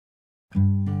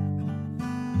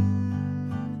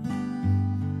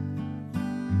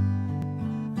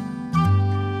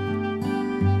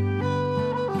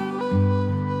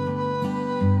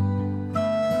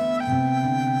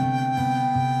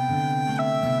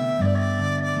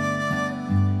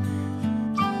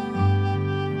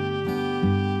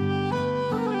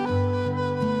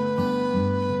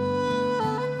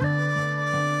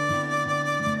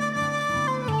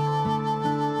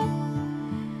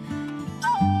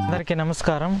అందరికీ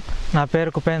నమస్కారం. నా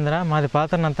పేరు కుపేంద్ర. మాది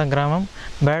పాతనంతం గ్రామం,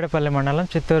 బేడపల్లి మండలం,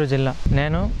 చిత్తూరు జిల్లా.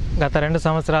 నేను గత 2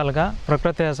 సంవత్సరాలుగా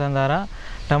ప్రకృతి వ్యవసాయం ద్వారా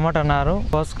టమాటా నారు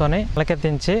పోసుకొని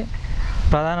మొలకెత్తించి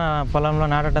ప్రధాన పొలంలో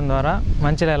నాటడం ద్వారా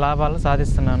మంచి లాభాలు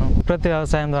సాధిస్తున్నాను. ప్రకృతి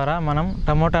వ్యవసాయం ద్వారా మనం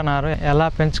టమోటా నారు ఎలా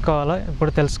పెంచుకోవాలో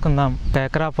ఇప్పుడు తెలుసుకుందాం. 1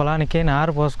 ఎకరా పొలానికి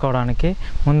నారు పోసుకోవడానికి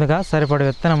ముందుగా సరిపడే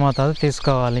విత్తన మోతాదు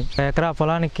తీసుకోవాలి. 1 ఎకరా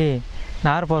పొలానికి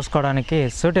నారు పోసుకోవడానికి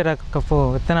సూటి రకపు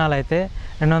విత్తనాలు అయితే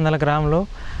 200 గ్రాములు,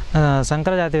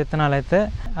 సంకరజాతి విత్తనాలు అయితే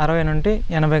 60 నుండి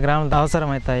 80 గ్రాములు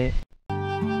అవసరమవుతాయి.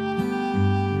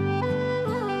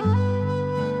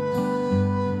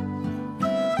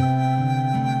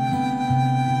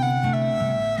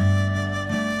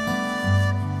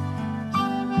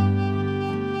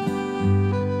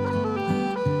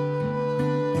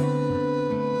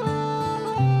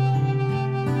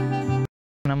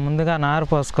 మనం ముందుగా నారు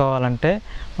పోసుకోవాలంటే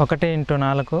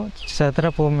 1x4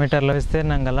 చదరపు మీటర్ల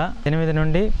విస్తీర్ణం గల 8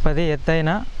 నుండి 10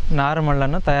 ఎత్తైన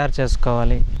నారుమళ్లను తయారు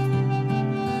చేసుకోవాలి.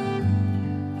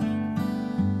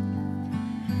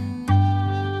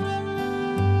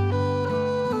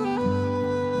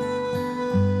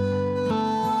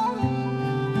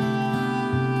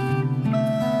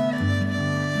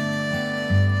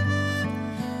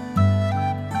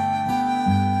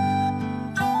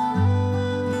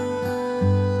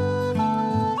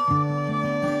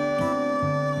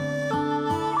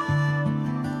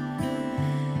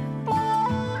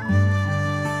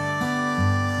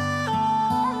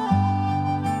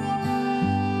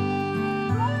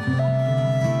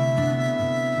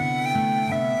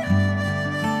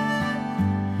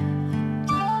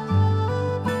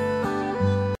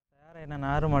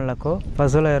 నారుమళ్లకు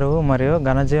పశువుల ఎరువు మరియు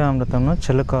ఘనజీవామృతంను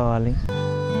చల్లుకోవాలి.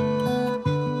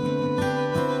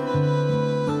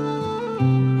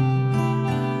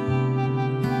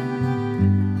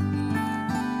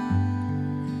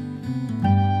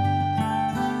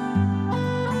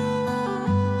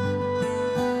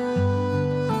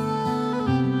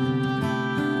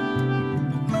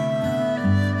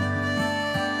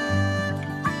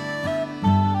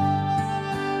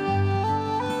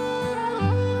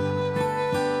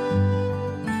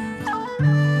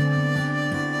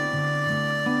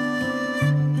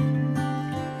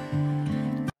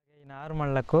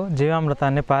 నారుమళ్లకు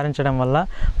జీవామృతాన్ని పారించడం వల్ల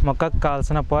మొక్కకు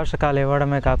కావాల్సిన పోషకాలు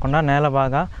ఇవ్వడమే కాకుండా నేల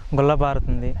బాగా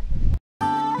గుల్లబారుతుంది.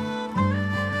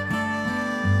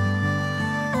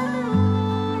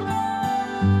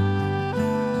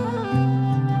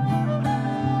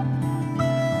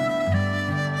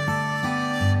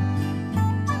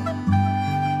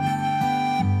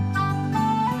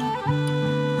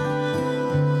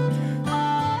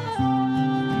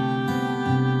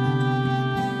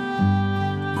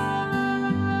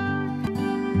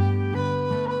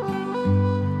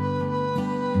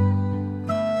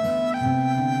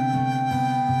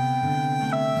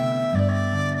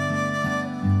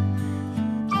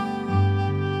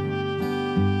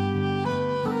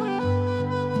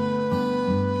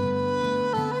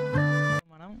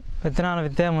 విత్తనాలు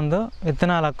విత్తే ముందు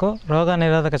విత్తనాలకు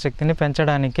రోగనిరోధక శక్తిని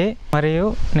పెంచడానికి మరియు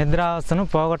నిద్రావస్థను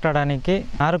పోగొట్టడానికి,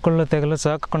 నారుకుళ్ళు తెగులు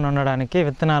సోకకుండా ఉండడానికి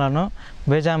విత్తనాలను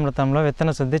బీజామృతంలో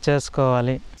విత్తన శుద్ధి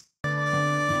చేసుకోవాలి.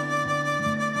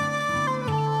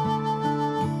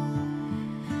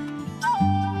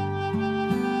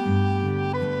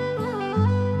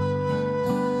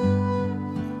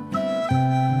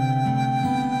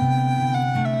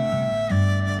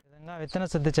 విత్తన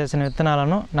శుద్ధి చేసిన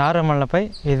విత్తనాలను నారుమళ్లపై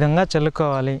ఈ విధంగా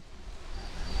చల్లుకోవాలి.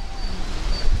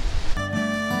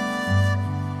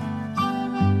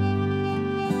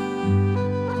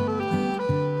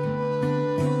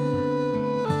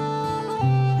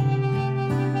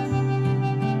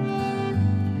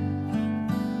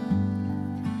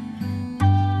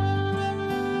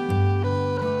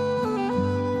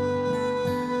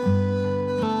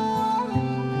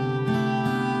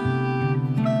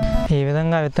 ఈ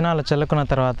విధంగా విత్తనాలు చల్లుకున్న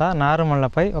తర్వాత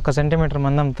నారుమళ్లపై 1 సెంటీమీటర్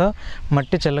మందంతో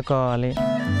మట్టి చల్లుకోవాలి.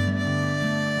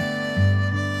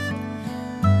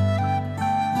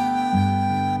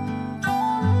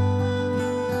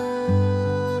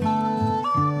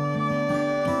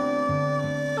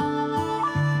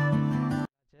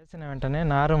 చేసిన వెంటనే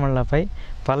నారుమళ్ళపై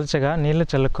పలుచగా నీళ్లు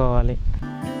చల్లుకోవాలి.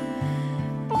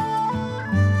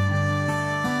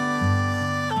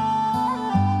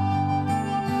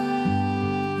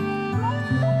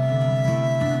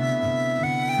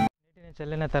 నీటిని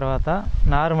చల్లిన తర్వాత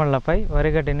నారుమళ్ళపై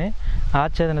వరిగడ్డిని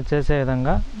ఆచ్ఛేదన చేసే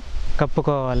విధంగా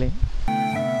కప్పుకోవాలి.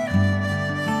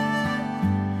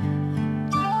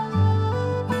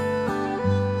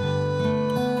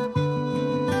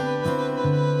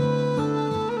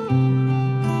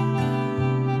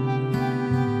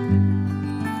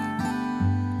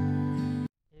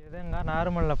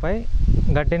 నారుమళ్ళపై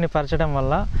గడ్డిని పరచడం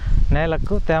వల్ల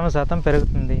నేలకు తేమ శాతం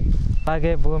పెరుగుతుంది.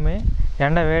 అలాగే భూమి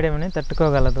ఎండ వేడిని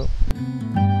తట్టుకోగలదు.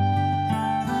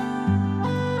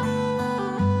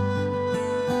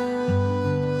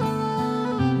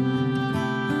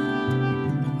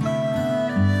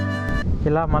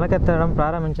 ఇలా మొలకెత్తడం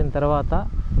ప్రారంభించిన తర్వాత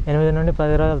 8 నుండి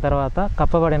 10 రోజుల తర్వాత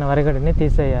కప్పబడిన వరిగడ్డిని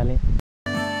తీసేయాలి.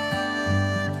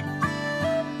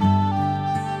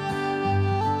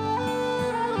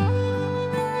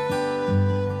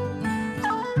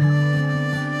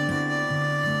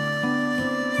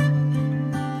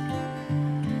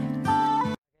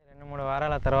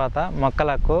 వారాల తర్వాత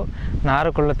మొక్కలకు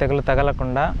నారుకుళ్ళు తెగులు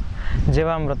తగలకుండా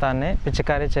జీవామృతాన్ని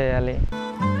పిచికారీ చేయాలి.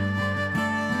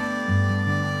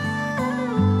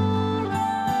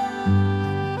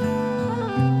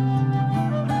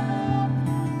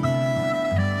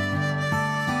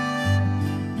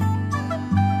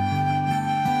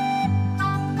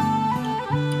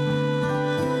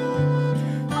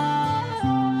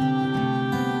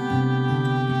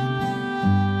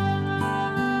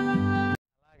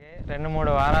 రెండు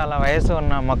 3 వారాల వయసు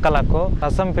ఉన్న మొక్కలకు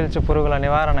రసం పీల్చు పురుగుల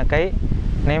నివారణకై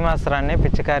నీమాస్త్రాన్ని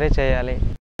పిచికారీ చేయాలి.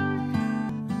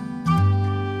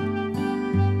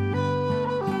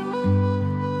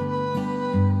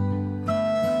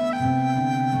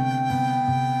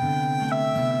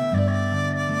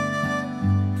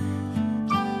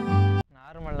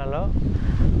 నారుమళ్ళలో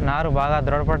నారు బాగా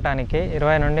దృఢపడటానికి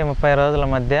 20 నుండి 30 రోజుల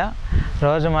మధ్య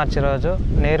రోజు మార్చి రోజు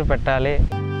నీరు పెట్టాలి.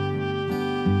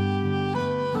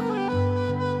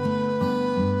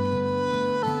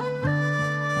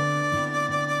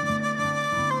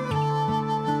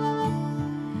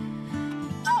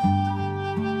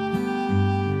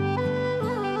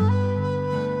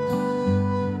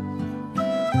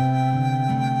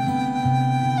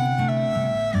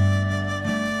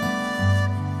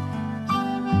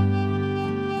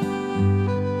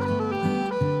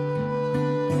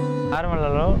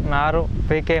 నారుమళ్ళలో నారు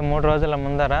పీకే 3 రోజుల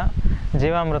ముందర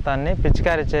జీవామృతాన్ని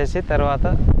పిచికారీ చేసి తర్వాత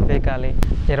పీకాలి.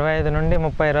 25 నుండి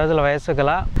 30 రోజుల వయసు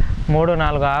గల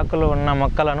 3-4 ఆకులు ఉన్న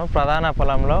మొక్కలను ప్రధాన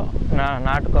పొలంలో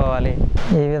నాటుకోవాలి.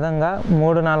 ఈ విధంగా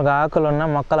 3-4 ఆకులు ఉన్న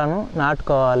మొక్కలను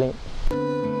నాటుకోవాలి.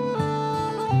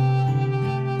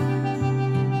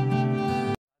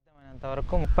 సాధ్యమైనంత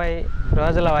వరకు 30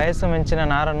 రోజుల వయసు మించిన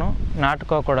నారును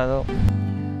నాటుకోకూడదు.